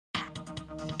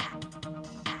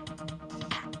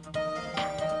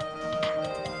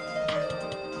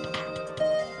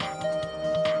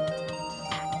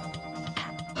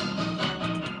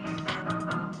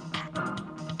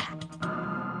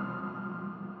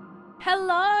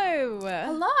Hello!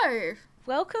 Hello!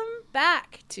 Welcome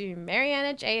back to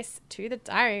Mariana Jace to the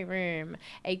Diary Room,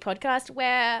 a podcast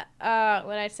where,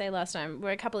 what did I say last time? We're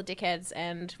a couple of dickheads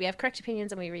and we have correct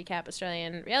opinions and we recap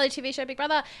Australian reality TV show Big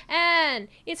Brother, and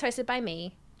it's hosted by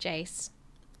me, Jace.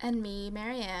 And me,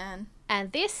 Marianne.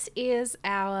 And this is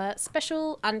our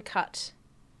special uncut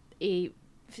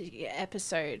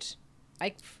episode.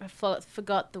 I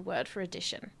forgot the word for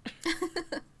edition.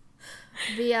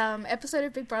 The episode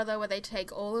of Big Brother where they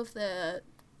take all of the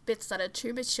bits that are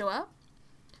too mature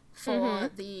for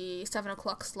the 7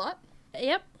 o'clock slot.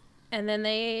 Yep. And then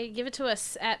they give it to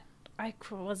us at,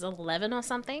 was 11 or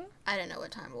something? I don't know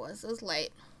what time it was. It was late.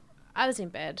 I was in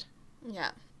bed.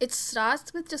 Yeah. It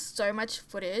starts with just so much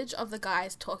footage of the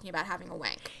guys talking about having a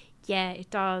wank. Yeah,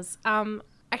 it does.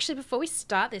 Actually, before we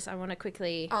start this, I want to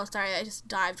quickly... Oh, sorry. I just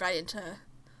dived right into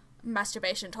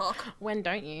masturbation talk. When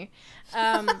don't you?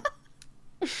 I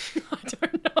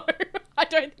don't know. I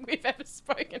don't think we've ever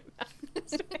spoken about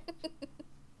this.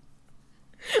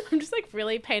 I'm just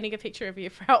really painting a picture of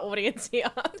you for our audience here.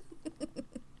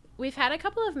 We've had a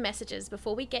couple of messages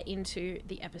before we get into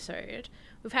the episode.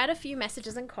 We've had a few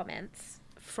messages and comments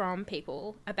from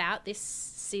people about this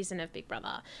season of Big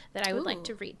Brother that I would like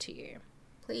to read to you.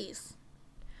 Please.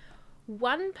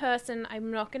 One person,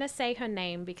 I'm not going to say her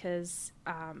name because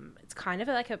it's kind of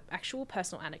like an actual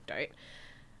personal anecdote.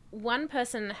 One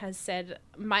person has said,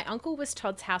 my uncle was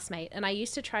Todd's housemate and I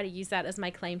used to try to use that as my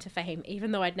claim to fame,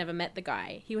 even though I'd never met the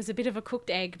guy. He was a bit of a cooked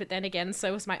egg, but then again,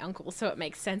 so was my uncle, so it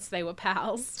makes sense they were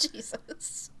pals.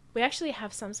 Jesus. We actually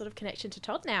have some sort of connection to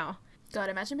Todd now. God,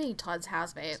 imagine being Todd's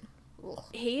housemate. Ugh.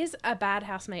 He is a bad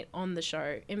housemate on the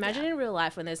show. Imagine in real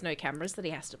life when there's no cameras that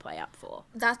he has to play up for.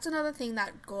 That's another thing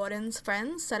that Gordon's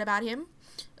friends said about him.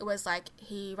 It was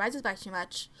he rides his bike too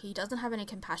much, he doesn't have any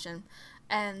compassion,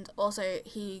 and also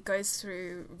he goes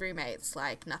through roommates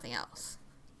like nothing else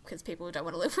because people don't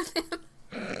want to live with him.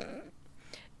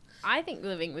 I think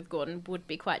living with Gordon would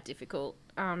be quite difficult,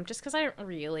 just because I don't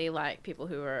really like people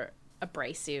who are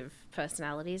abrasive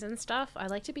personalities and stuff. I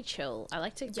like to be chill. I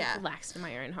like to get relaxed in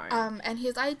my own home. And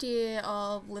his idea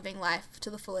of living life to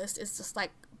the fullest is just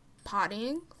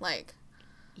partying,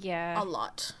 a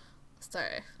lot. So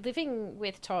living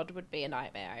with Todd would be a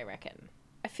nightmare, I reckon.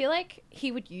 I feel like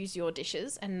he would use your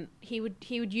dishes and he would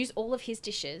use all of his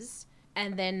dishes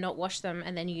and then not wash them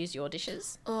and then use your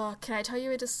dishes. Oh, can I tell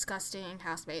you a disgusting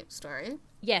housemate story?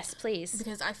 Yes, please.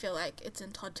 Because I feel like it's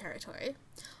in Todd territory.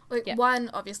 Yep. One,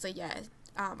 obviously,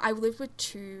 I lived with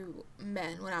two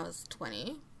men when I was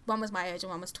 20. One was my age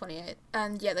and one was 28.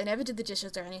 And yeah, they never did the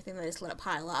dishes or anything. They just let it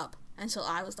pile up until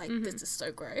I was like, this is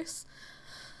so gross.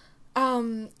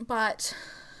 But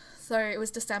so it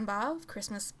was December,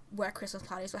 Christmas, work Christmas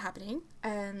parties were happening.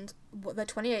 And the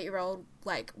 28-year-old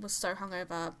was so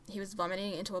hungover, he was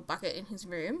vomiting into a bucket in his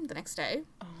room the next day,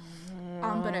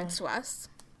 unbeknownst to us.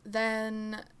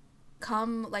 Then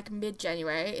come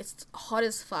mid-January, it's hot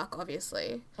as fuck,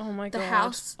 obviously. Oh my God. The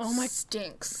house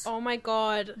stinks. Oh my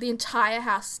God. The entire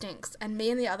house stinks. And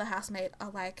me and the other housemate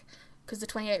are because the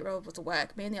 28-year-old was at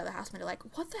work, me and the other housemate are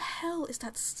what the hell is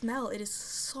that smell? It is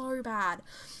so bad.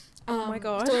 Oh my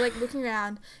God. So we're looking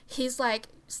around. He's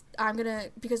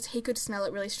because he could smell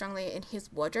it really strongly in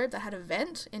his wardrobe that had a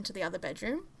vent into the other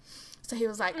bedroom. So he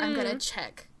was I'm gonna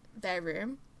check their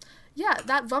room. Yeah,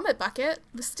 that vomit bucket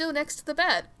was still next to the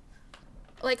bed.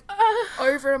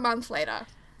 Over a month later.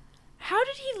 How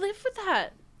did he live with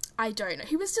that? I don't know.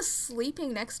 He was just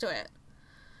sleeping next to it.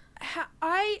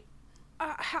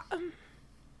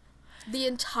 The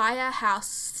entire house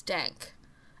stank,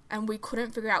 and we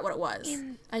couldn't figure out what it was.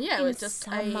 It was just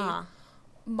a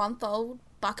month-old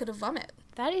bucket of vomit.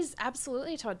 That is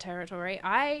absolutely Todd territory.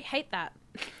 I hate that.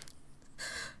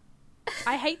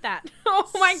 I hate that. Oh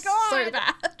my God. So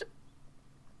bad.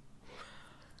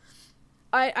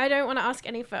 I don't want to ask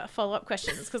any follow-up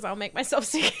questions because I'll make myself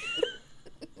sick.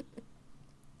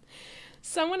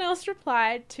 Someone else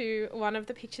replied to one of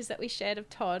the pictures that we shared of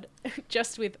Todd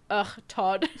just with, ugh,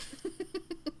 Todd.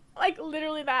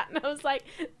 Literally that. And I was like,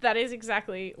 that is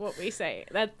exactly what we say.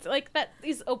 That's that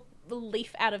is a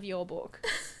leaf out of your book.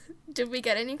 Did we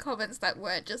get any comments that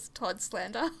weren't just Todd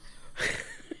slander?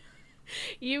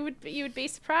 You would be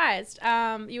surprised.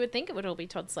 You would think it would all be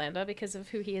Todd slander because of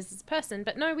who he is as a person.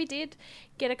 But no, we did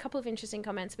get a couple of interesting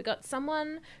comments. We got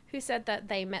someone who said that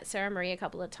they met Sarah Marie a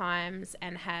couple of times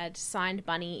and had signed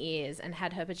bunny ears and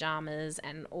had her pajamas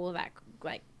and all of that.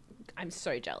 I'm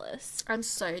so jealous. I'm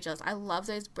so jealous. I love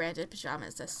those branded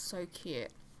pajamas. They're so cute.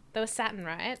 They were satin,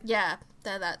 right? Yeah,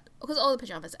 they're that. Because all the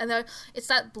pajamas. And it's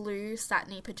that blue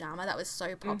satiny pajama that was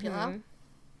so popular.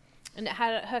 And it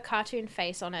had her cartoon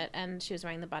face on it, and she was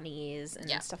wearing the bunny ears and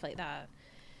Yeah. stuff like that.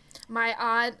 My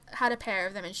aunt had a pair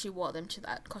of them, and she wore them to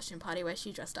that costume party where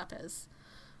she dressed up as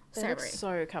They Sarah look Marie.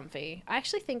 so comfy. I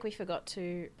actually think we forgot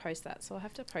to post that, so I'll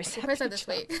have to post We'll that post that this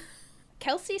picture. week.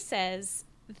 Kelsey says,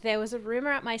 there was a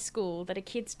rumour at my school that a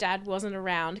kid's dad wasn't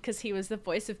around because he was the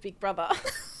voice of Big Brother.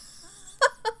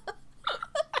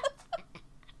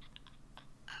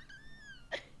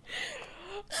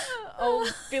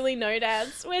 Old Billy No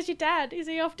Dads. Where's your dad? Is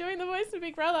he off doing the voice of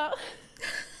Big Brother?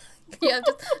 Yeah,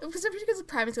 just because of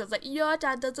primary school, it's like, your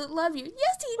dad doesn't love you.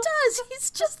 Yes, he does. He's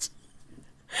just...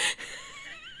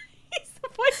 He's the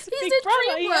voice of He's Big in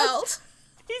Brother. dream world.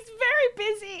 He's very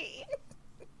busy.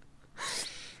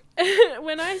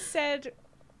 When I said,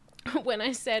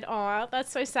 oh,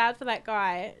 that's so sad for that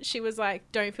guy, she was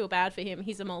like, don't feel bad for him.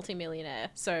 He's a multimillionaire.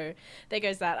 So there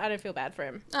goes that. I don't feel bad for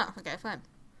him. Oh, okay, fine.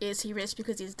 Is he rich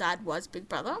because his dad was Big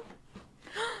Brother?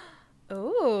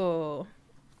 Ooh.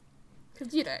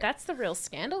 Because, you know. That's the real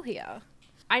scandal here.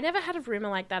 I never had a rumour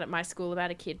like that at my school about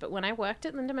a kid, but when I worked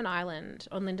at Lindemann Island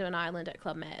at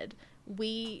Club Med,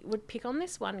 we would pick on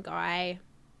this one guy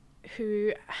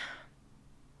who...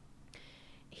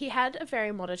 He had a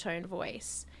very monotone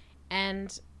voice,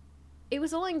 and it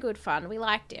was all in good fun. We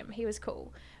liked him. He was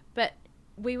cool. But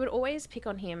we would always pick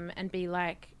on him and be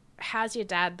like, how's your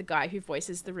dad, the guy who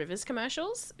voices the Rivers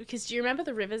commercials? Because do you remember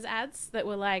the Rivers ads that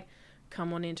were like,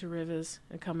 come on into Rivers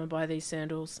and come and buy these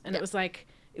sandals? And It was like,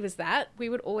 it was that. We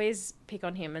would always pick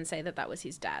on him and say that that was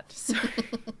his dad. So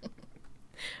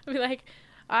we'd be like,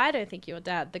 I don't think your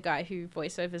dad, the guy who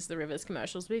voiceovers the Rivers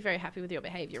commercials, will be very happy with your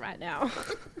behaviour right now.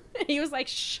 He was like,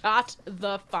 shut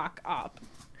the fuck up.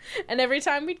 And every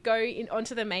time we'd go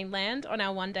onto the mainland on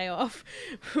our one day off,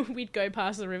 we'd go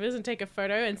past the Rivers and take a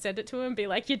photo and send it to him and be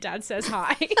like, your dad says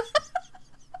hi.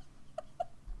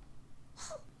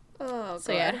 Oh, God.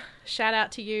 So yeah, shout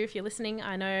out to you if you're listening.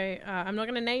 I know I'm not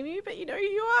going to name you, but you know who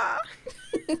you are.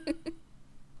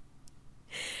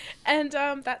 And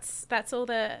that's all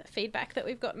the feedback that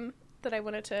we've gotten that I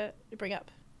wanted to bring up.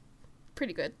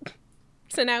 Pretty good.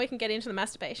 So now we can get into the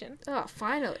masturbation. Oh,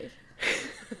 finally.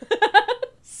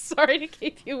 Sorry to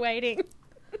keep you waiting.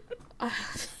 I'm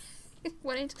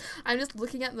just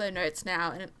looking at the notes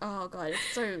now, and oh God,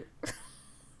 it's so...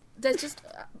 There's just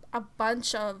a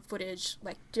bunch of footage,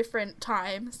 like different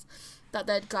times that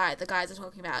the guys are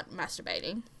talking about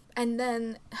masturbating. And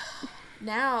then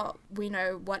now we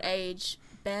know what age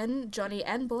Ben, Johnny,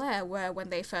 and Blair were when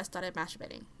they first started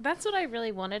masturbating. That's what I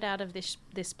really wanted out of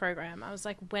this program. I was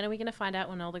like, when are we going to find out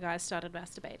when all the guys started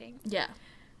masturbating? Yeah.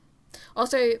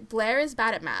 Also, Blair is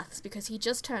bad at maths because he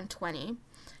just turned 20.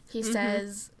 He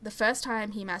says the first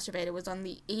time he masturbated was on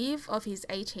the eve of his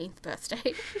 18th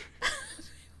birthday.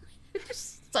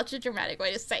 Such a dramatic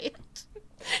way to say it.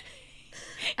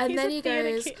 And He's then a he theatre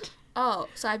goes, kid. oh,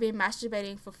 so I've been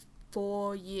masturbating for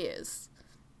 4 years.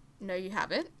 No, you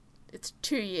haven't. It's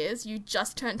 2 years. You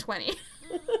just turned 20.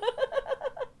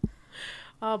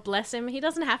 Oh, bless him. He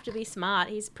doesn't have to be smart.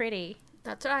 He's pretty.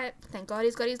 That's right. Thank God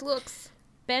he's got his looks.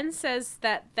 Ben says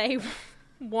that they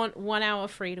want 1 hour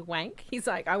free to wank. He's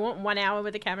like, I want 1 hour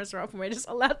with the cameras are off and we're just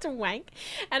allowed to wank.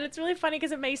 And it's really funny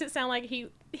because it makes it sound like he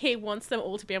wants them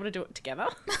all to be able to do it together.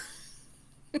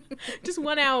 Just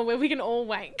 1 hour where we can all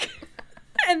wank.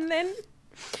 And then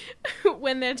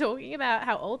when they're talking about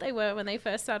how old they were when they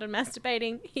first started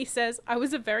masturbating, he says, I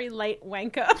was a very late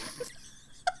wanker. That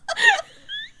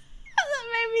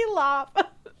made me laugh.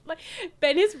 Like,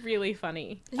 Ben is really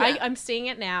funny. Yeah. I'm seeing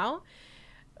it now.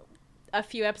 A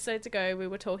few episodes ago, we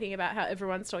were talking about how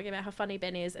everyone's talking about how funny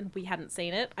Ben is, and we hadn't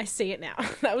seen it. I see it now.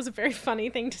 That was a very funny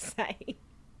thing to say.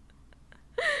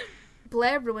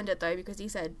 Blair ruined it, though, because he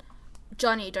said,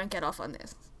 Johnny, don't get off on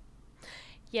this.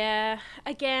 Yeah,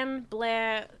 again,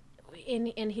 Blair, in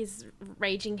his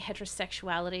raging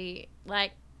heterosexuality,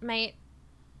 like, mate,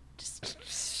 just...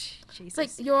 Jesus. It's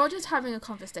like, you're all just having a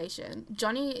conversation.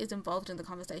 Johnny is involved in the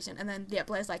conversation, and then, yeah,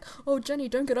 Blair's like, oh, Johnny,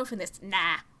 don't get off in this.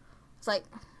 Nah. It's like...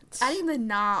 Adding the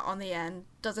nah on the end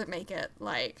doesn't make it,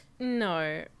 like...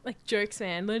 No. Like, jokes,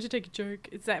 man. Learn to take a joke.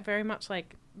 It's that very much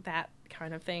like that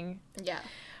kind of thing. Yeah.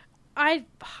 I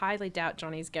highly doubt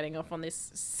Johnny's getting off on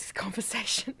this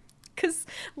conversation. Because,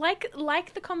 like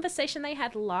the conversation they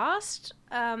had last,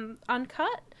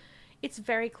 Uncut, it's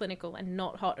very clinical and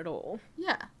not hot at all.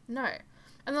 Yeah, no.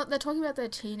 And they're talking about their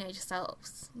teenage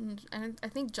selves. And I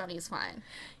think Johnny's fine.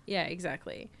 Yeah,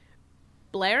 exactly.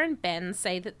 Blair and Ben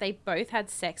say that they both had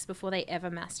sex before they ever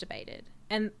masturbated.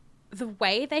 And the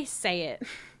way they say it,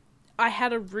 I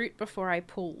had a root before I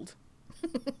pulled.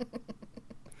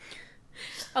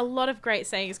 A lot of great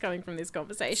sayings coming from this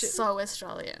conversation. So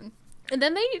Australian. And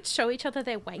then they show each other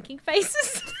their wanking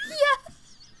faces. Yeah.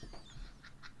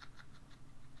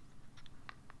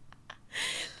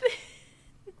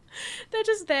 They're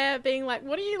just there being like,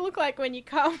 what do you look like when you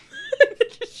come? They're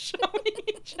just showing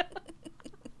each other.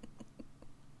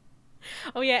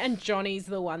 Oh, yeah, and Johnny's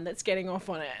the one that's getting off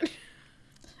on it.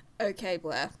 Okay,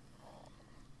 Blair.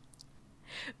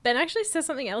 Ben actually says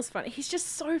something else funny. He's just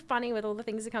so funny with all the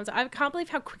things that comes up. I can't believe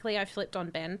how quickly I flipped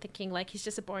on Ben, thinking like he's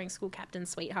just a boring school captain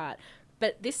sweetheart.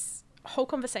 But this whole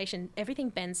conversation, everything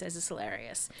Ben says is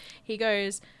hilarious. He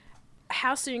goes,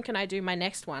 how soon can I do my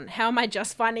next one? How am I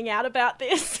just finding out about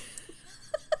this?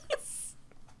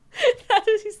 That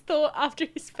was his thought after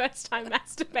his first time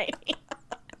masturbating.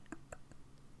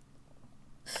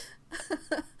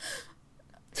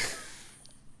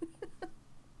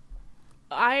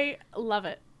 I love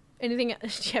it. Anything? Do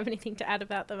you have anything to add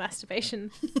about the masturbation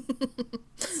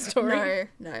story?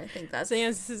 No, I think that's... So, yeah,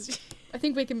 this is... I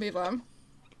think we can move on.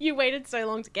 You waited so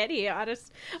long to get here. I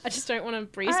just don't want to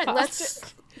breeze past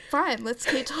it. Fine, let's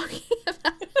keep talking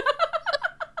about it.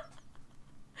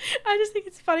 I just think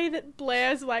it's funny that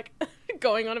Blair's like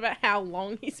going on about how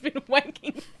long he's been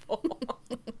wanking for.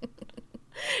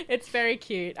 It's very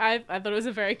cute. I thought it was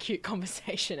a very cute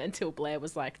conversation until Blair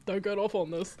was like, don't get off on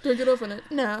this. Don't get off on it.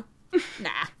 No. Nah.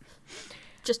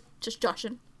 Just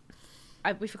joshing.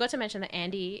 We forgot to mention that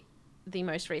Andy, the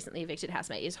most recently evicted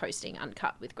housemate, is hosting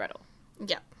Uncut with Gretel.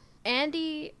 Yeah.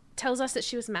 Andy tells us that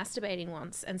she was masturbating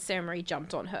once and Sarah Marie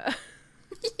jumped on her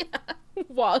Yeah.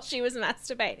 while she was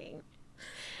masturbating.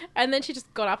 And then she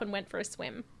just got up and went for a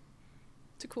swim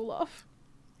to cool off.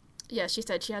 Yeah, she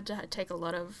said she had to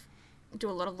do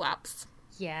a lot of laps.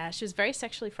 Yeah, she was very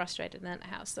sexually frustrated in that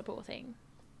house, the poor thing.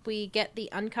 We get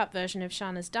the uncut version of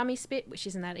Shauna's dummy spit, which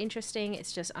isn't that interesting.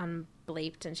 It's just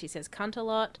unbleeped and she says cunt a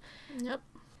lot. Yep.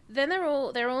 Then they're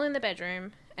all in the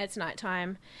bedroom. It's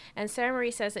nighttime. And Sarah Marie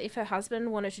says that if her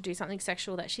husband wanted to do something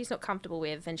sexual that she's not comfortable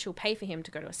with, then she'll pay for him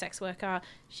to go to a sex worker.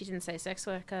 She didn't say sex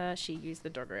worker. She used the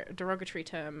derogatory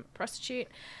term prostitute,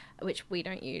 which we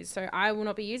don't use. So I will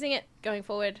not be using it going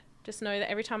forward. Just know that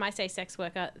every time I say sex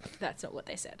worker, that's not what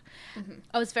they said. Mm-hmm.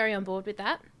 I was very on board with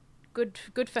that. Good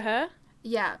for her.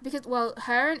 Yeah, because, well,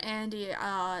 her and Andy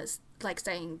are, like,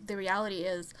 saying the reality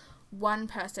is one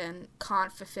person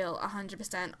can't fulfill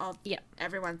 100% of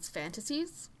everyone's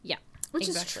fantasies. Yeah, which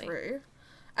exactly. Is true.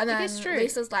 And then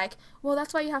Lisa's like, well,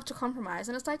 that's why you have to compromise.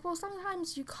 And it's like, well,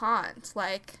 sometimes you can't.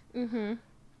 Like, and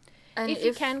if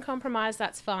you can compromise,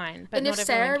 that's fine. But and not if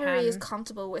Sarah Marie is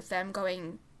comfortable with them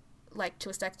going, like, to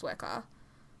a sex worker,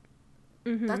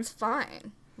 that's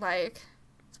fine. Like,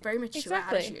 it's a very mature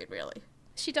attitude, really.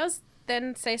 She does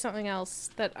then say something else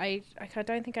that I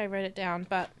don't think I wrote it down,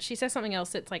 but she says something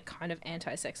else that's like kind of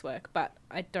anti-sex work, but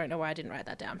I don't know why I didn't write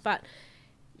that down. But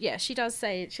yeah, she does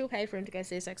say she'll pay for him to go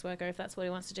see a sex worker if that's what he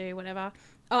wants to do, whatever.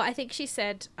 Oh, I think she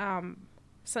said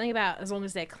something about as long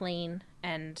as they're clean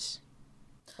and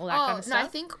all that kind of stuff. No, I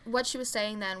think what she was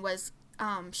saying then was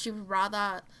she would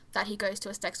rather that he goes to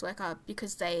a sex worker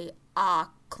because they are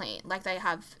clean, like they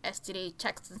have STD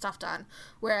checks and stuff done,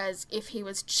 whereas if he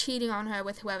was cheating on her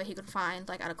with whoever he could find,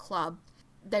 like at a club,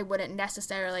 they wouldn't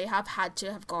necessarily have had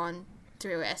to have gone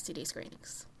through STD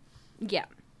screenings. Yeah.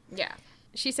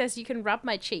 She says you can rub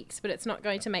my cheeks, but it's not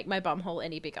going to make my bumhole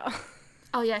any bigger.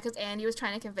 Oh yeah, because Andy was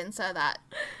trying to convince her that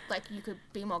like you could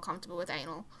be more comfortable with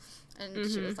anal, and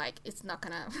she was like, it's not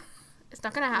gonna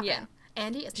happen. Yeah.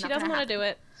 Andy, it's not gonna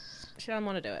happen. She doesn't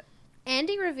want to do it.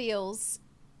 Andy reveals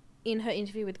in her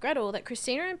interview with Gretel that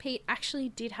Christina and Pete actually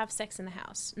did have sex in the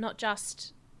house, not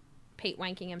just Pete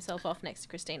wanking himself off next to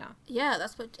Christina. Yeah,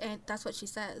 that's what she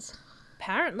says.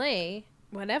 Apparently,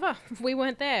 whatever. We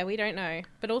weren't there. We don't know.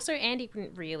 But also Andy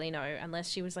didn't really know unless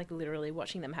she was like literally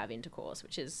watching them have intercourse,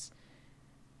 which is,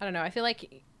 I don't know. I feel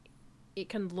like it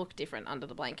can look different under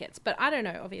the blankets, but I don't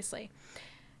know, obviously.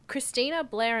 Christina,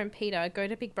 Blair and Peter go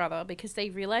to Big Brother because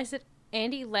they realize that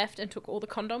Andy left and took all the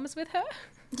condoms with her.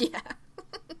 Yeah.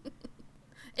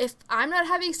 If I'm not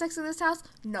having sex in this house,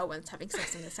 no one's having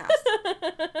sex in this house.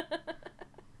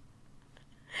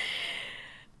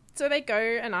 So they go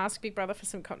and ask Big Brother for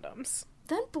some condoms.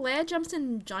 Then Blair jumps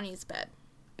in Johnny's bed.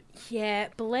 Yeah,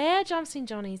 Blair jumps in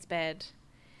Johnny's bed.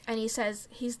 And he says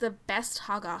he's the best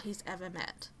hugger he's ever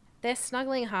met. They're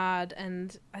snuggling hard,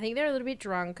 and I think they're a little bit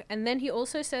drunk. And then he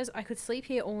also says, I could sleep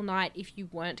here all night if you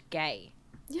weren't gay.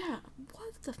 Yeah,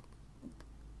 what the...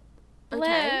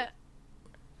 Blair... Okay.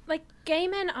 Like, gay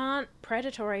men aren't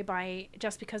predatory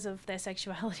just because of their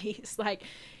sexualities. Like,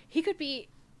 he could be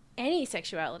any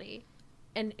sexuality.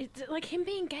 And it's like him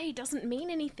being gay doesn't mean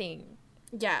anything.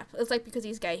 Yeah, it's like because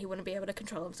he's gay, he wouldn't be able to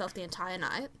control himself the entire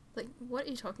night. Like, what are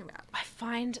you talking about? I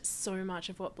find so much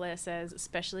of what Blair says,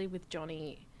 especially with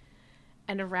Johnny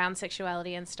and around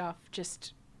sexuality and stuff,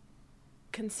 just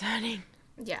concerning.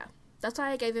 Yeah, that's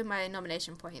why I gave him my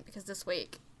nomination point, because this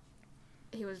week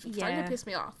he was starting to piss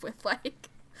me off with, like,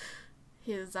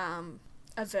 his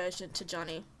aversion to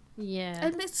Johnny. Yeah.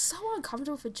 And it's so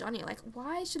uncomfortable for Johnny. Like,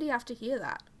 why should he have to hear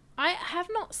that? I have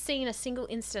not seen a single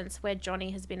instance where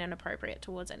Johnny has been inappropriate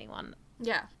towards anyone.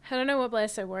 Yeah. I don't know what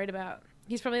Blair's so worried about.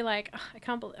 He's probably like,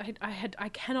 I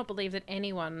cannot believe that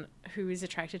anyone who is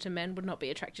attracted to men would not be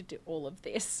attracted to all of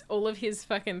this. All of his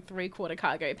fucking 3/4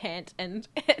 cargo pant and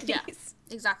yeah,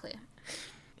 exactly.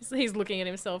 So he's looking at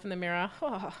himself in the mirror.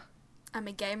 Oh. I'm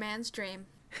a gay man's dream.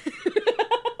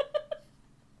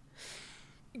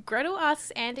 Gretel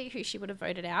asks Andy who she would have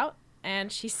voted out,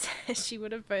 and she says she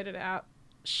would have voted out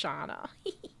Shana.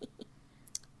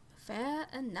 Fair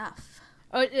enough.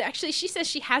 Oh, actually, she says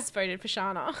she has voted for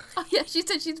Shana. Oh, yeah, she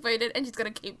said she's voted and she's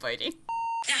going to keep voting.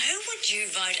 Now, who would you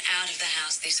vote out of the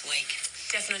house this week?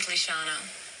 Definitely Shana.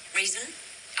 Reason?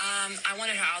 I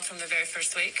wanted her out from the very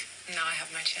first week. Now I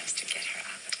have my chance to get her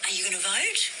out. Are you going to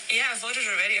vote? Yeah, I've voted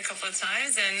already a couple of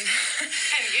times, and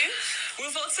Have you?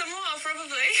 we'll vote some more,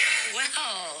 probably.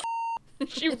 Well,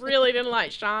 She really didn't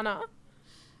like Shana.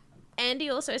 Andy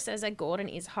also says that Gordon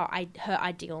is her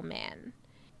ideal man.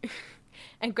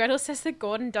 And Gretel says that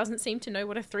Gordon doesn't seem to know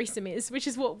what a threesome is, which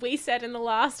is what we said in the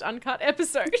last Uncut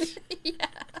episode. Yeah.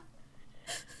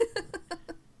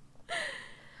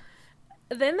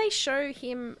 Then they show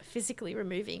him physically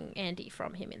removing Andy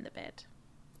from him in the bed.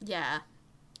 Yeah.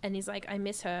 And he's like, I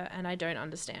miss her and I don't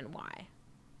understand why.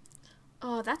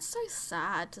 Oh, that's so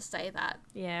sad to say that.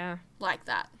 Yeah. Like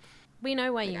that. We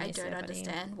know why Like, you I miss don't her, buddy.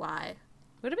 understand why.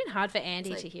 Would have been hard for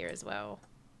Andy It's to like- hear as well.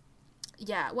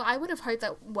 Yeah, well, I would have hoped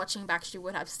that watching back she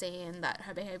would have seen that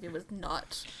her behaviour was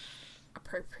not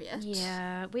appropriate.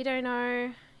 Yeah, we don't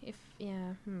know if,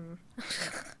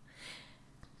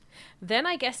 Then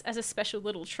I guess as a special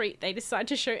little treat, they decide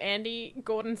to show Andy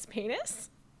Gordon's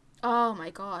penis. Oh my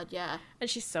god, yeah. And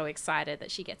she's so excited that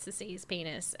she gets to see his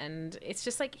penis. And it's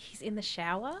just like he's in the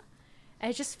shower. And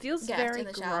it just feels Yeah, it's very in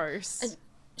the shower. gross. And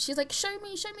she's like, show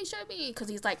me, show me, show me. Because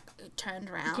he's like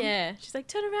turned around. Yeah. She's like,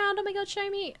 turn around. Oh my God, show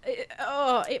me.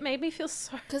 It made me feel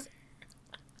so... Because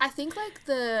I think like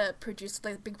the producer,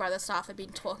 like the Big Brother staff had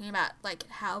been talking about like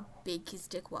how big his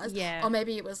dick was. Yeah. Or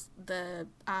maybe it was the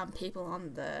people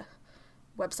on the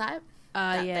website.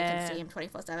 That they can see him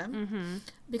 24/7. Mm-hmm.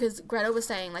 Because Greta was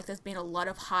saying like there's been a lot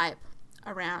of hype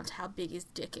around how big his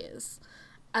dick is,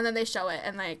 and then they show it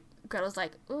and like Greta's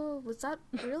like, oh, was that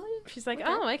really? She's like, Okay.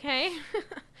 oh, okay.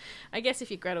 I guess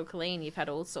if you're Gretel Colleen, you've had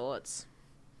all sorts.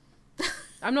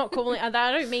 I'm not calling... I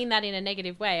don't mean that in a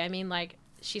negative way. I mean, like,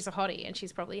 she's a hottie and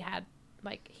she's probably had,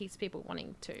 like, heaps of people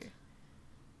wanting to...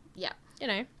 Yeah. You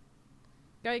know,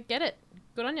 go get it.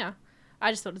 Good on ya.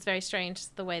 I just thought it was very strange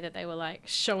the way that they were, like,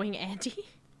 showing Andy.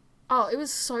 Oh, it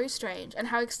was so strange, and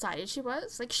how excited she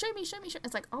was. Like, show me, show me, show me.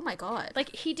 It's like, oh my god.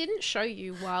 Like, he didn't show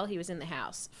you while he was in the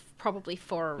house, probably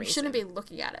for a reason. You shouldn't be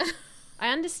looking at it. I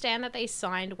understand that they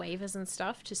signed waivers and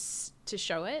stuff to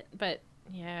show it, but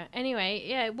yeah. Anyway,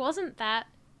 yeah, it wasn't that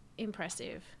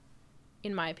impressive,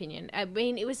 in my opinion. I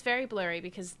mean, it was very blurry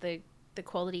because the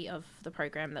quality of the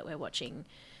program that we're watching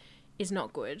is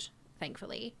not good,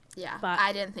 thankfully. Yeah, But-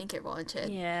 I didn't think it warranted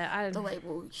Yeah, the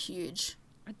label huge.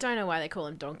 I don't know why they call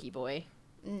him Donkey Boy.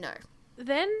 No.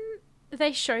 Then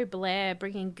they show Blair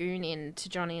bringing Goon in to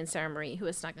Johnny and Sarah Marie, who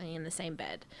are snuggling in the same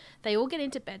bed. They all get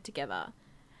into bed together.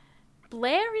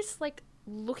 Blair is, like,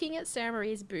 looking at Sarah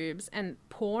Marie's boobs and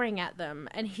pouring at them,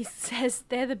 and he says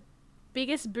they're the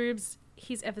biggest boobs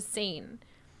he's ever seen.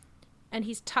 And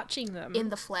he's touching them. In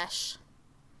the flesh.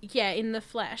 Yeah, in the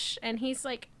flesh. And he's,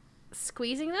 like,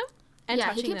 squeezing them and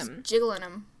touching he keeps them. jiggling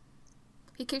them.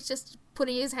 He keeps just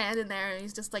putting his hand in there and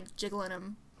he's just, like, jiggling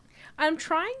them. I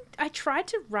tried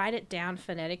to write it down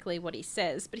phonetically what he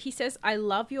says, but he says, I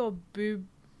love your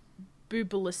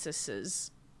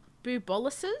booboluses.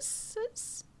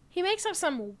 Booboluses? He makes up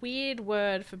some weird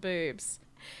word for boobs.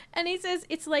 And he says,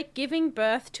 it's like giving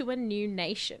birth to a new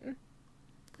nation.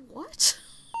 What?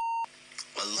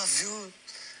 I love you.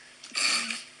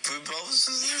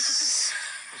 Booboluses.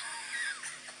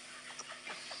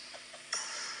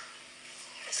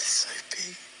 They're so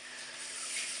big.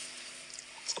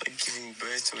 It's like giving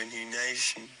birth to a new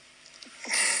nation.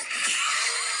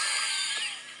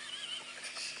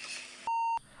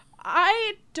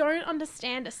 I don't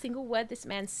understand a single word this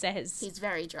man says. He's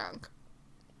very drunk.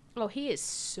 Oh, he is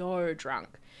so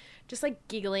drunk. Just like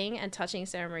giggling and touching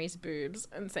Sarah Marie's boobs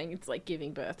and saying it's like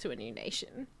giving birth to a new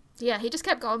nation. Yeah, he just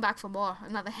kept going back for more,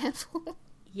 another handful.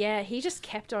 Yeah, he just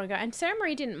kept on going. And Sarah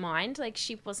Marie didn't mind. Like,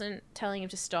 she wasn't telling him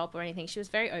to stop or anything. She was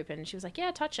very open. She was like,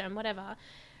 yeah, touch him, whatever.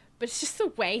 But it's just the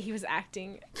way he was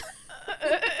acting.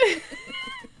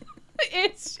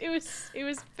 It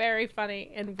was very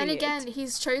funny and weird. And again,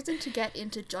 he's chosen to get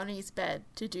into Johnny's bed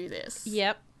to do this.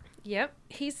 Yep.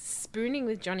 He's spooning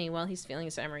with Johnny while he's feeling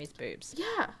Sarah Marie's boobs.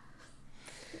 Yeah.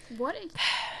 What?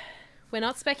 We're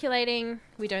not speculating.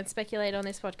 We don't speculate on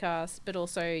this podcast. But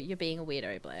also, you're being a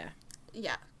weirdo, Blair.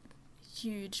 Yeah.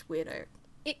 Huge weirdo.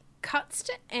 It cuts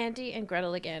to Andy and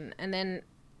Gretel again. And then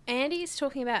Andy's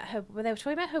talking about her... Well, they were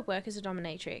talking about her work as a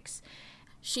dominatrix.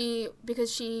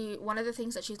 One of the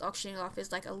things that she's auctioning off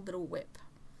is like a little whip.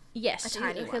 Yes, a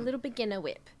tiny like one. a little beginner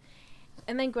whip.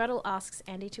 And then Gretel asks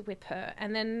Andy to whip her.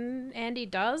 And then Andy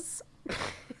does.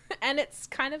 And it's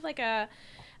kind of like a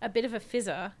bit of a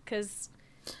fizzer because...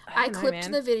 I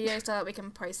clipped the video so that we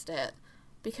can post it.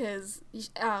 Because,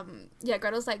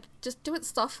 Gretel's like, just do it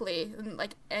softly. And,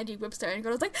 like, Andy whips her and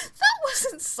Gretel's like, that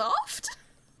wasn't soft.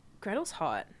 Gretel's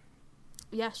hot.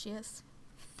 Yeah, she is.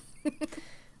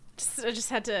 I just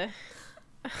had to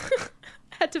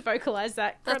vocalize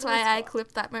that. That's why I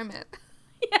clipped that moment.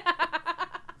 Yeah.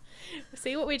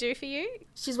 See what we do for you?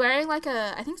 She's wearing like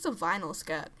I think it's a vinyl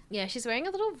skirt. Yeah, she's wearing a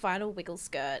little vinyl wiggle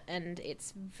skirt and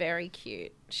it's very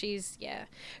cute.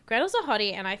 Gretel's a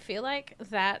hottie and I feel like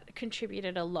that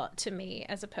contributed a lot to me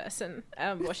as a person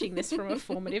watching this from a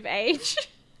formative age.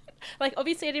 Like,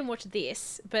 obviously I didn't watch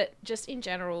this, but just in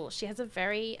general, she has a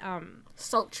very...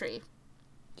 sultry.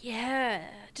 Yeah,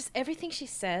 just everything she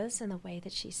says and the way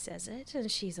that she says it, and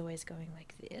she's always going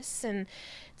like this, and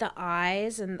the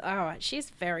eyes, and she's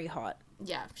very hot.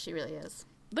 Yeah, she really is.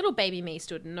 Little baby me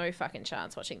stood no fucking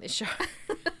chance watching this show.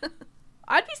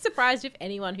 I'd be surprised if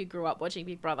anyone who grew up watching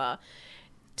Big Brother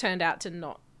turned out to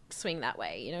not swing that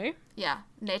way, you know? Yeah,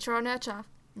 nature or nurture?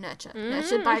 Nurture.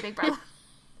 Nurtured by Big Brother.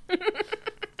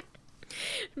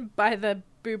 By the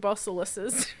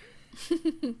boobosoluses.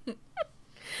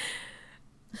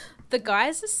 The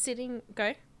guys are sitting...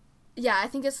 Go. Yeah, I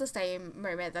think it's the same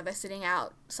moment that they're sitting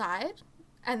outside.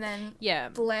 And then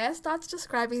Blair starts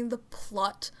describing the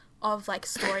plot of, like,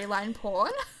 storyline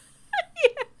porn.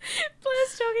 Yeah.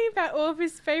 Blair's talking about all of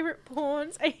his favourite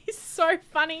porns. And he's so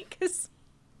funny because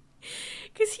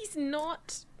he's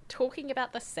not talking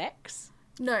about the sex.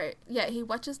 No, yeah, he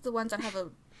watches the ones that have a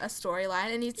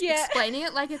storyline and he's explaining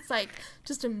it like it's, like,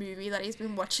 just a movie that he's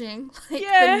been watching. Like,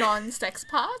 the non-sex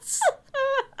parts.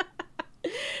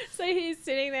 So he's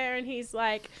sitting there and he's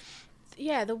like,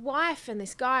 yeah, the wife and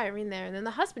this guy are in there, and then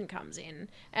the husband comes in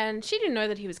and she didn't know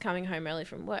that he was coming home early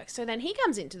from work. So then he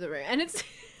comes into the room and it's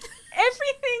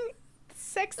everything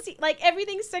sexy, like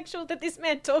everything sexual that this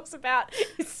man talks about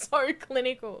is so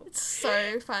clinical. It's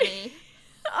so funny.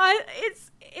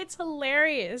 It's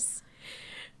hilarious.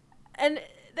 And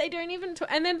they don't even talk.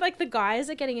 And then, like, the guys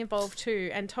are getting involved too,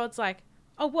 and Todd's like,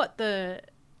 oh, what,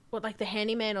 like the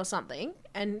handyman or something?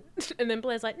 And then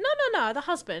Blair's like, no, the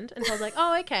husband. And Todd's like,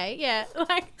 oh, okay, yeah.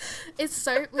 Like, it's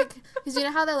so, like, because you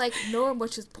know how they're like, no one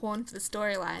watches porn for the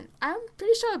storyline? I'm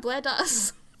pretty sure Blair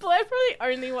does. Blair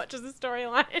probably only watches the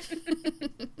storyline.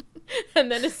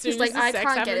 And then as soon as the sex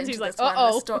happens, he's like,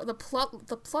 uh-oh. The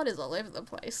plot is all over the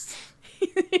place.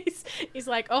 He's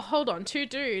like, oh, hold on, 2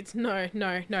 dudes. No,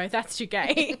 that's too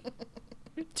gay.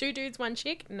 2 dudes, 1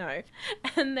 chick? No.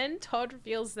 And then Todd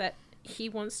reveals that he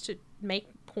wants to make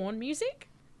porn music.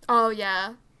 Oh,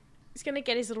 yeah. He's going to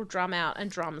get his little drum out and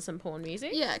drum some porn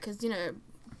music. Yeah, because, you know,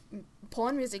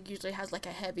 porn music usually has, like,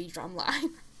 a heavy drum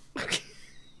line.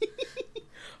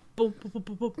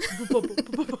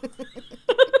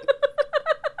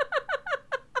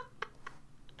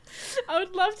 I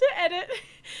would love to edit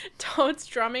Todd's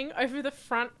drumming over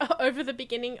the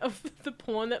beginning of the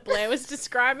porn that Blair was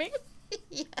describing.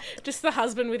 Yeah. Just the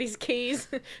husband with his keys,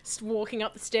 just walking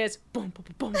up the stairs, boom,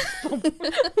 boom, boom, boom,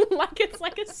 like it's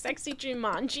like a sexy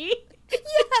Jumanji.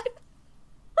 Yeah.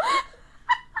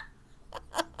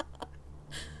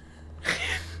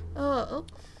 Oh.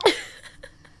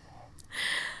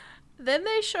 Then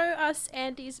they show us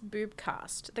Andy's boob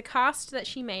cast, the cast that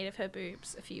she made of her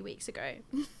boobs a few weeks ago.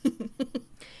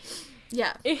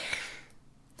 Yeah.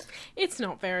 It's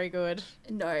not very good.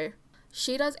 No.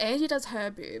 Angie does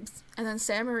her boobs, and then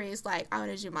Sarah Marie's like, I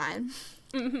want to do mine.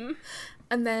 Mm-hmm.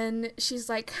 And then she's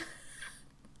like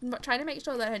trying to make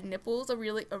sure that her nipples are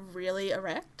really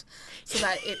erect, so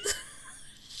that it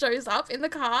shows up in the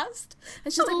cast.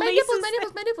 And she's like,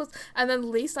 my nipples. And then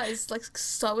Lisa is like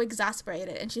so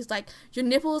exasperated, and she's like, your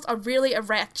nipples are really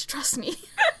erect, trust me.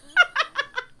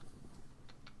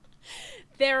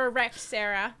 They're erect,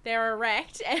 Sarah. They're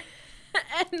erect.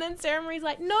 And then Sarah Marie's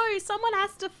like, no, someone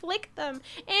has to flick them.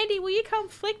 Andy, will you come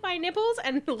flick my nipples?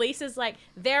 And Lisa's like,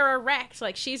 they're erect.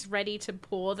 Like, she's ready to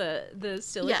pour the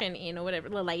silicone in or whatever,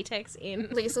 the latex in.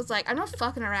 Lisa's like, I'm not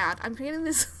fucking around. I'm putting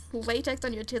this latex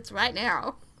on your tits right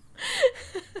now.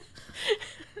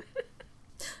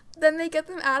 Then they get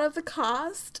them out of the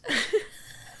cast.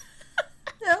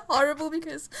 They're horrible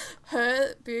because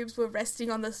her boobs were resting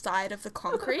on the side of the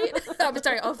concrete. I'm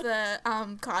sorry, of the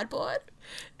cardboard.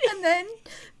 And then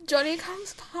Johnny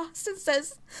comes past and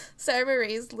says Sarah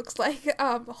Marie's looks like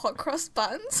hot cross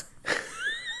buns.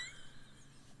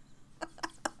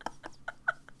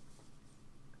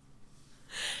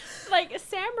 Like,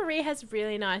 Sarah Marie has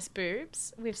really nice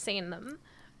boobs. We've seen them.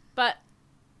 But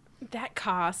that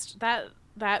cast,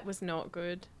 that was not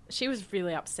good. She was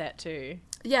really upset too.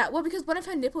 Yeah, well, because one of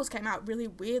her nipples came out really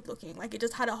weird looking. Like, it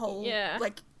just had a whole, they're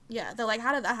like,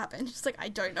 how did that happen? She's like, I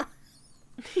don't know.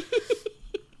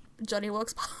 Johnny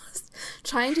walks past,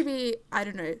 trying to be, I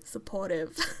don't know,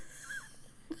 supportive.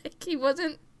 Like, he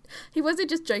wasn't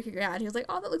just joking around. He was like,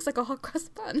 oh, that looks like a hot cross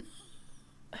bun.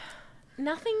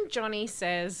 Nothing Johnny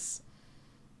says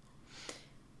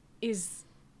is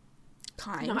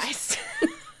Kind. nice.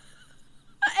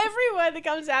 Every word that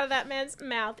comes out of that man's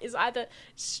mouth is either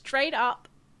straight up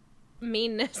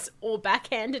meanness or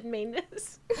backhanded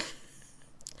meanness.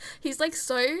 He's like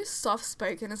so soft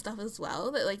spoken and stuff as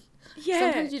well that like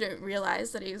sometimes you don't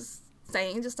realise that he's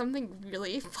saying just something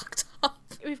really fucked up.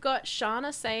 We've got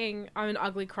Shana saying I'm an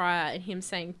ugly crier and him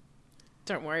saying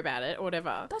don't worry about it or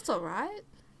whatever. That's alright.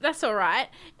 That's alright.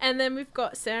 And then we've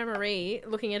got Sarah Marie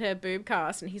looking at her boob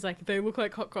cast and he's like, they look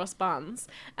like hot cross buns.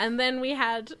 And then we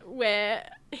had where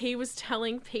he was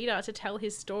telling Peter to tell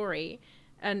his story.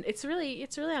 And it's really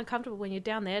uncomfortable when you're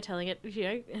down there telling it, you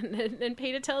know, and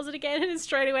Peter tells it again and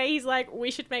straight away he's like,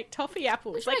 we should make toffee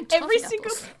apples. Like every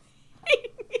single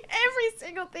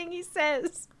thing he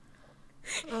says.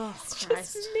 Oh, It's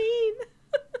Christ. just mean.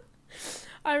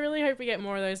 I really hope we get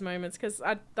more of those moments because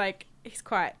he's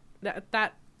quite,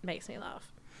 that makes me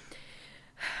laugh.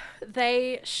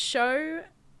 They show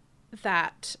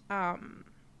that,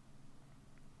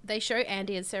 they show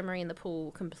Andy and Sarah Marie in the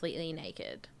pool completely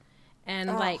naked.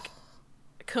 And,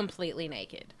 completely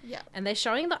naked. Yeah. And they're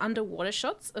showing the underwater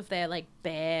shots of their,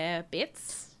 bare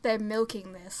bits. They're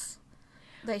milking this.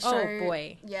 They show... Oh,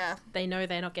 boy. Yeah. They know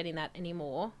they're not getting that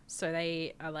anymore. So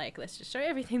they are like, let's just show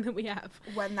everything that we have.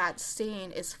 When that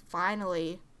scene is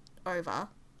finally over,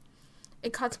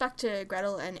 it cuts back to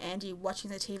Gretel and Andy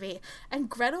watching the TV. And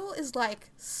Gretel is,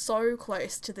 so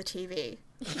close to the TV.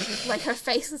 Like, her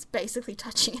face is basically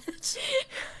touching it.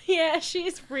 Yeah,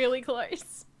 she's really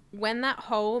close. When that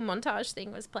whole montage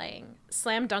thing was playing,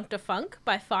 Slam Dunk Da Funk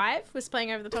by Five was playing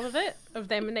over the top of it, of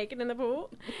them naked in the pool.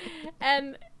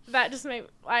 And that just made,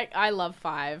 I love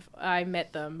Five. I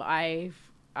met them. I've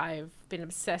been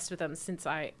obsessed with them since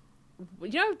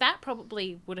that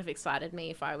probably would have excited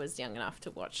me if I was young enough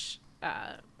to watch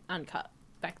Uncut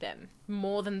back then.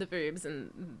 More than the boobs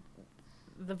and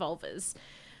the vulvas.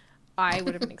 I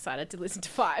would have been excited to listen to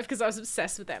Five because I was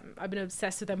obsessed with them. I've been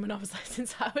obsessed with them when I was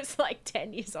since I was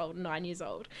 10 years old, 9 years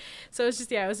old. So it's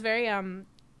just, it was very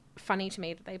funny to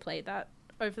me that they played that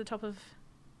over the top of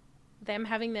them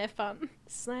having their fun.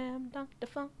 Slam dunk the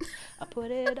funk, I put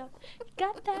it up,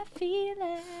 got that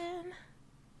feeling.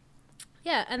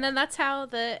 Yeah, and then that's how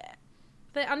the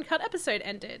Uncut episode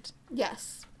ended.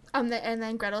 Yes. And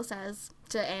then Gretel says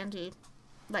to Andy,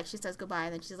 she says goodbye,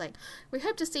 and then she's like, we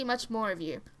hope to see much more of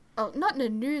you. Oh, not in a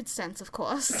nude sense, of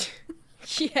course.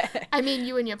 Yeah. I mean,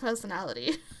 you and your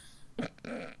personality.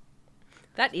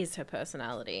 That is her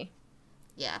personality.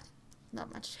 Yeah,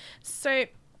 not much. So,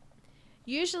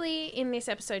 usually in this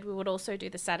episode, we would also do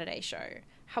the Saturday show.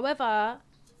 However,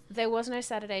 there was no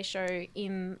Saturday show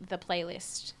in the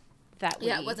playlist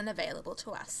it wasn't available to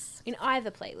us. In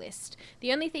either playlist.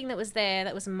 The only thing that was there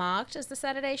that was marked as the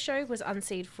Saturday show was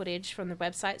unseen footage from the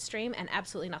website stream, and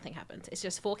absolutely nothing happened. It's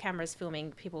just 4 cameras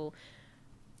filming people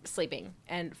sleeping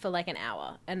and for an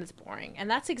hour, and it's boring. And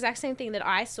that's the exact same thing that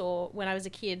I saw when I was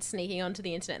a kid sneaking onto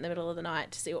the internet in the middle of the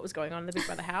night to see what was going on in the Big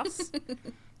Brother house.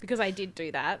 Because I did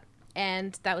do that.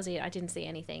 And that was it. I didn't see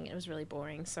anything. It was really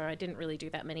boring, so I didn't really do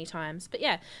that many times. But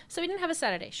yeah, so we didn't have a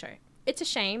Saturday show. It's a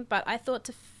shame, but I thought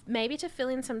maybe to fill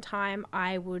in some time,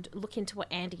 I would look into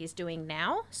what Andy is doing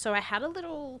now. So I had a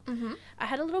little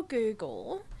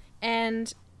Google,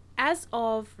 and as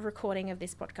of recording of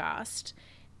this podcast,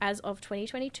 as of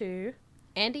 2022,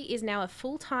 Andy is now a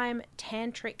full-time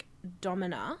tantric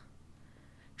dominer,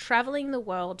 traveling the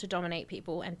world to dominate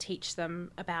people and teach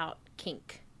them about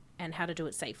kink and how to do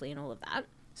it safely and all of that.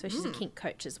 So she's a kink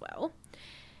coach as well.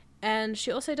 And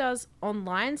she also does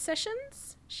online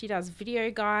sessions. She does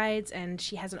video guides, and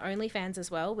she has an OnlyFans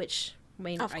as well, which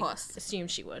Of course. I assume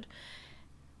she would.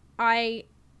 I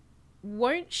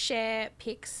won't share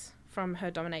pics from her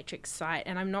dominatrix site,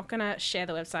 and I'm not going to share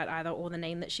the website either or the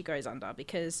name that she goes under,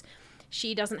 because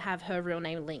she doesn't have her real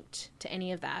name linked to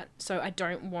any of that. So I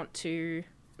don't want to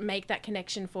make that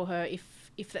connection for her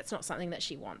if that's not something that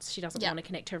she wants. She doesn't want to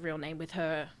connect her real name with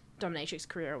her dominatrix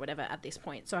career or whatever at this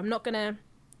point. So I'm not going to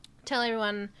tell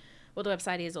everyone what the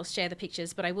website is or share the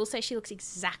pictures, but I will say she looks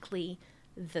exactly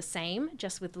the same,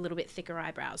 just with a little bit thicker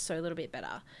eyebrows, so a little bit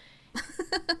better.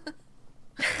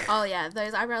 Oh yeah,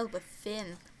 those eyebrows were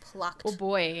thin, plucked. Oh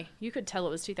boy, you could tell it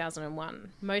was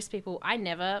 2001. Most people, I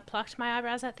never plucked my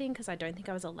eyebrows that thin because I don't think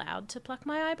I was allowed to pluck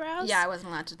my eyebrows. Yeah, I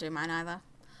wasn't allowed to do mine either.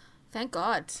 Thank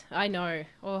God. I know.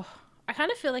 Oh, I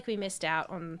kind of feel like we missed out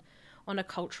on a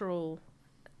cultural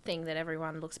thing that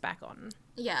everyone looks back on.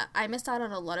 Yeah, I missed out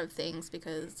on a lot of things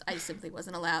because I simply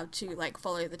wasn't allowed to like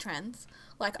follow the trends.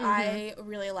 Like I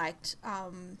really liked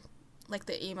like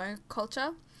the emo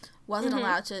culture. Wasn't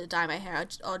allowed to dye my hair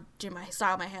or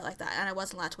style my hair like that, and I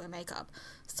wasn't allowed to wear makeup.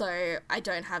 So I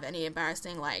don't have any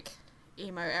embarrassing like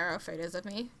emo era photos of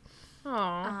me.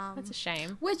 Oh, that's a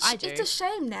shame. Which I do. it's a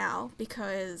shame now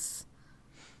because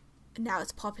now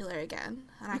it's popular again,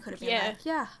 and I could have been like,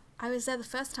 yeah, I was there the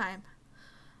first time.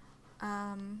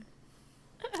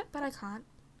 But I can't.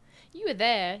 You were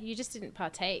there. You just didn't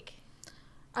partake.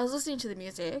 I was listening to the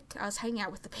music. I was hanging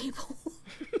out with the people.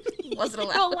 Wasn't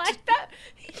allowed. You're like that.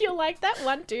 You're like that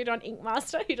one dude on Ink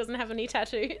Master who doesn't have any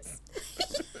tattoos.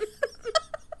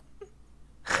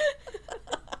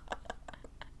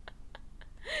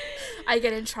 I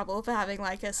get in trouble for having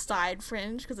like a side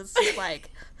fringe because it's just like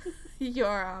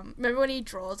your remember when he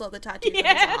draws all the tattoos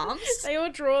on his arms? They all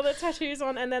draw the tattoos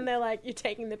on, and then they're like, "You're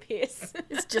taking the piss."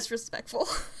 It's disrespectful.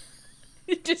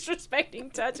 You're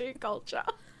disrespecting tattoo culture.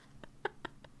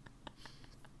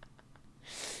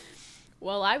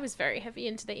 Well, I was very heavy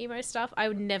into the emo stuff. I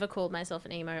would never call myself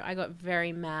an emo. I got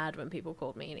very mad when people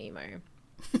called me an emo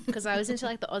because I was into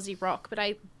like the Aussie rock.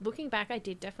 But looking back, I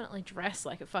did definitely dress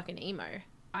like a fucking emo.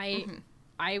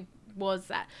 I was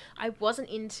that. I wasn't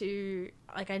into,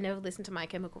 like, I never listened to My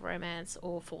Chemical Romance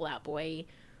or Fall Out Boy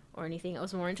or anything. I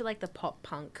was more into like the pop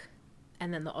punk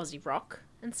and then the Aussie rock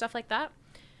and stuff like that.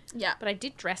 Yeah, but I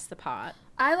did dress the part.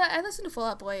 I listened to Fall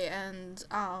Out Boy and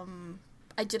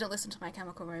I didn't listen to My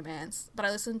Chemical Romance, but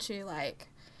I listened to like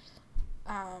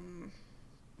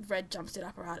Red Jumpsuit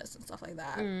Apparatus and stuff like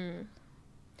that.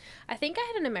 I think I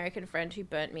had an American friend who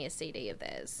burnt me a CD of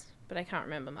theirs, but I can't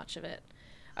remember much of it.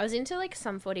 I was into like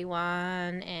Sum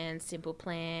 41 and Simple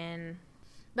Plan,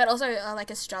 but also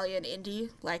like Australian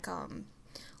indie, like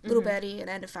Little Birdie and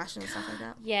End of Fashion and stuff like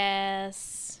that.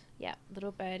 Yes, yeah,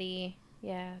 Little Birdie,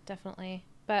 yeah, definitely.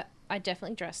 But I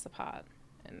definitely dressed the part.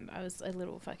 And I was a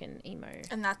little fucking emo.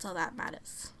 And that's all that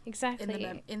matters.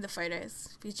 Exactly. In the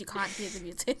photos, because you can't hear the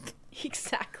music.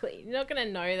 Exactly. You're not going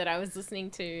to know that I was listening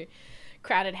to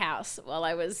Crowded House while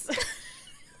I was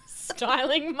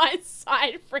styling my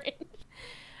side fringe.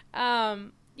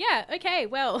 Yeah, okay,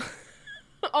 well,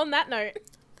 on that note.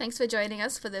 Thanks for joining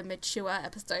us for the mature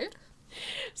episode.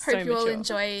 So Hope you all mature.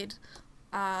 enjoyed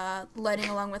learning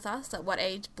along with us at what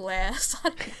age Blair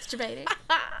started masturbating.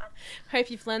 Hope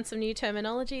you've learned some new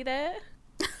terminology there.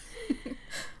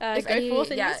 Go forth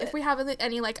and use it. If we have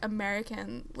any like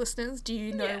American listeners, do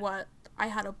you know what I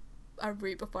had a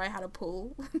root before I had a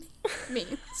pool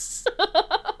means?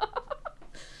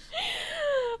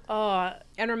 Oh,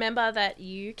 and remember that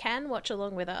you can watch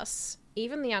along with us,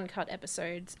 even the uncut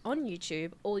episodes on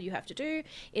YouTube. All you have to do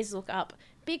is look up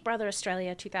Big Brother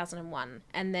Australia 2001,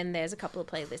 and then there's a couple of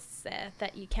playlists there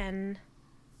that you can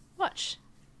watch.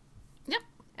 Yep.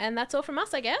 And that's all from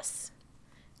us, I guess.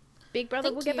 Big Brother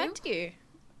Thank will get you. back to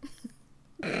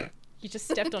you. You just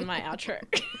stepped on my outro.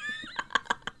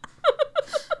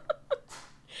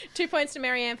 2 points to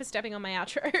Marianne for stepping on my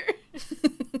outro.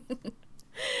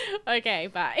 Okay,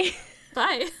 bye.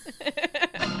 Bye.